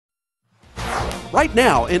Right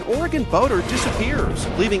now, an Oregon boater disappears,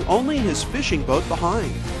 leaving only his fishing boat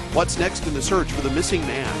behind. What's next in the search for the missing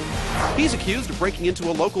man? He's accused of breaking into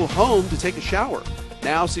a local home to take a shower.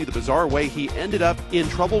 Now see the bizarre way he ended up in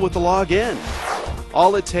trouble with the law again.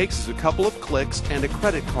 All it takes is a couple of clicks and a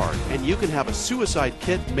credit card, and you can have a suicide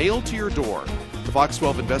kit mailed to your door. The Fox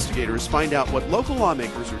 12 investigators find out what local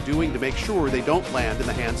lawmakers are doing to make sure they don't land in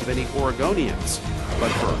the hands of any Oregonians. But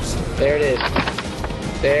first... There it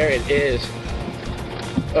is. There it is.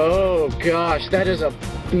 Oh gosh, that is a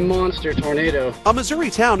monster tornado. A Missouri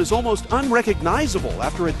town is almost unrecognizable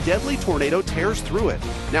after a deadly tornado tears through it.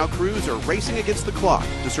 Now crews are racing against the clock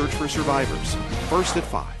to search for survivors. First at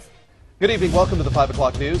 5. Good evening. Welcome to the 5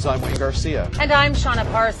 o'clock news. I'm Wayne Garcia. And I'm Shauna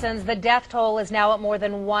Parsons. The death toll is now at more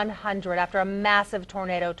than 100 after a massive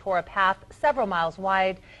tornado tore a path several miles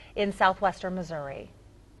wide in southwestern Missouri.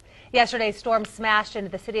 Yesterday's storm smashed into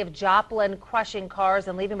the city of Joplin, crushing cars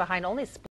and leaving behind only